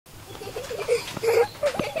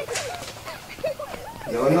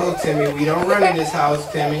No, no, Timmy, we don't run in this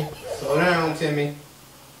house, Timmy. Slow down, Timmy.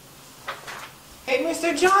 Hey,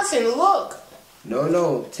 Mr. Johnson, look. No,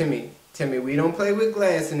 no, Timmy. Timmy, we don't play with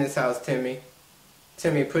glass in this house, Timmy.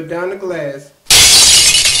 Timmy, put down the glass.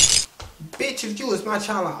 Bitch, if you was my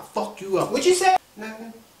child, I'll fuck you up. What you say?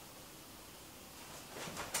 Nothing.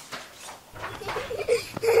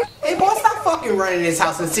 Hey, boy, stop fucking running this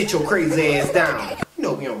house and sit your crazy ass down. You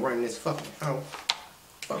know we don't run this fucking house.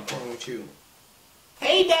 What's wrong with you?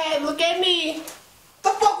 Hey, Dad, look at me. The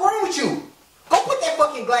fuck wrong with you? Go put that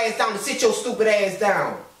fucking glass down and sit your stupid ass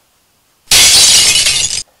down.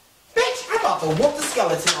 Bitch, I'm about to whoop the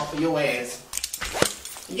skeleton off of your ass.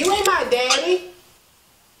 You ain't my daddy.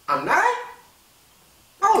 I'm not?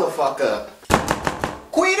 Hold the fuck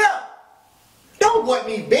up. Quit up. Don't what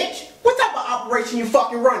me, bitch. What type of operation you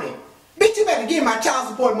fucking running? Bitch, you better give my child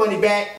support money back.